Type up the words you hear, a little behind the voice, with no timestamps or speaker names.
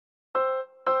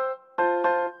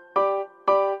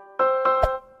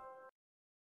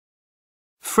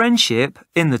Friendship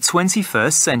in the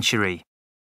 21st Century.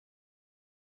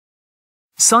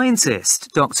 Scientist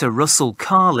Dr. Russell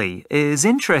Carley is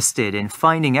interested in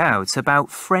finding out about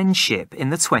friendship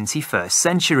in the 21st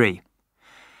century.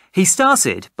 He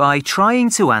started by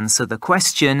trying to answer the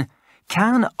question,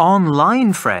 can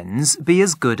online friends be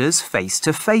as good as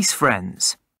face-to-face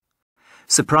friends?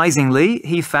 Surprisingly,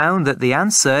 he found that the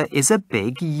answer is a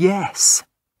big yes.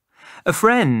 A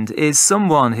friend is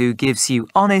someone who gives you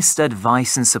honest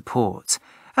advice and support,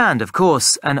 and of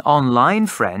course, an online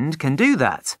friend can do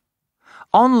that.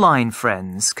 Online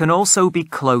friends can also be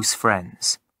close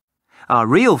friends. Our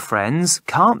real friends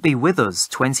can't be with us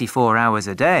 24 hours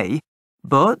a day,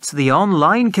 but the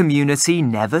online community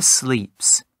never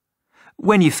sleeps.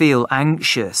 When you feel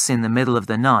anxious in the middle of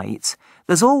the night,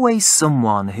 there's always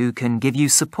someone who can give you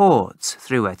support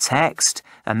through a text,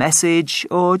 a message,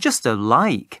 or just a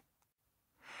like.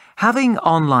 Having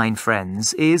online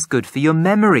friends is good for your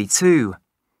memory too.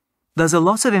 There's a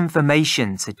lot of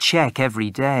information to check every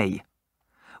day.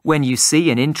 When you see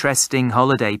an interesting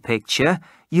holiday picture,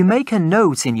 you make a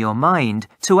note in your mind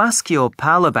to ask your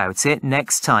pal about it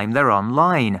next time they're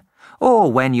online,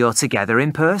 or when you're together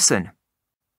in person.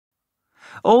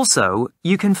 Also,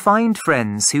 you can find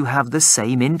friends who have the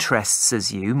same interests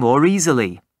as you more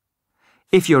easily.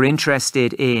 If you're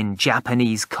interested in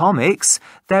Japanese comics,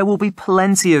 there will be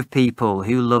plenty of people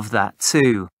who love that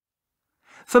too.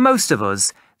 For most of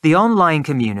us, the online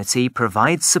community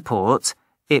provides support,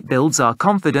 it builds our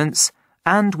confidence,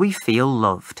 and we feel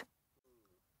loved.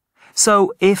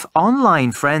 So, if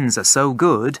online friends are so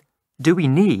good, do we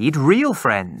need real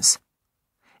friends?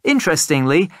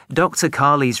 Interestingly, Dr.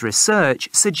 Carley's research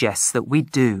suggests that we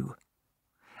do.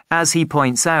 As he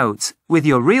points out, with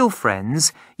your real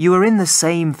friends, you are in the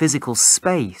same physical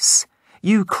space.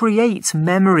 You create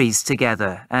memories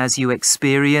together as you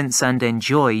experience and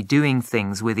enjoy doing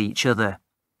things with each other.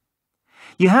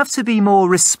 You have to be more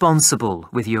responsible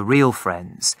with your real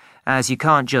friends, as you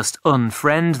can't just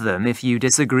unfriend them if you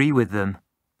disagree with them.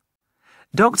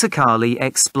 Dr. Carley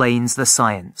explains the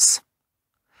science.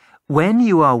 When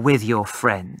you are with your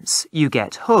friends, you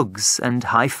get hugs and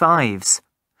high fives.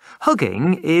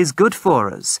 Hugging is good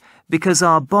for us because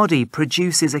our body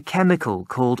produces a chemical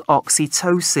called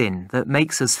oxytocin that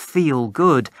makes us feel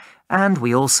good, and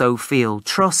we also feel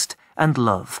trust and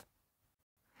love.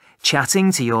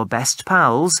 Chatting to your best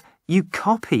pals, you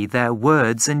copy their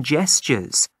words and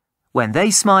gestures. When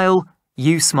they smile,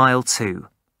 you smile too.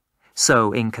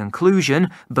 So, in conclusion,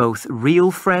 both real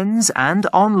friends and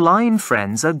online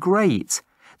friends are great.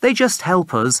 They just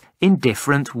help us in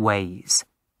different ways.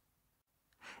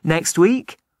 Next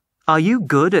week, are you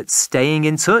good at staying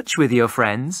in touch with your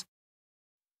friends?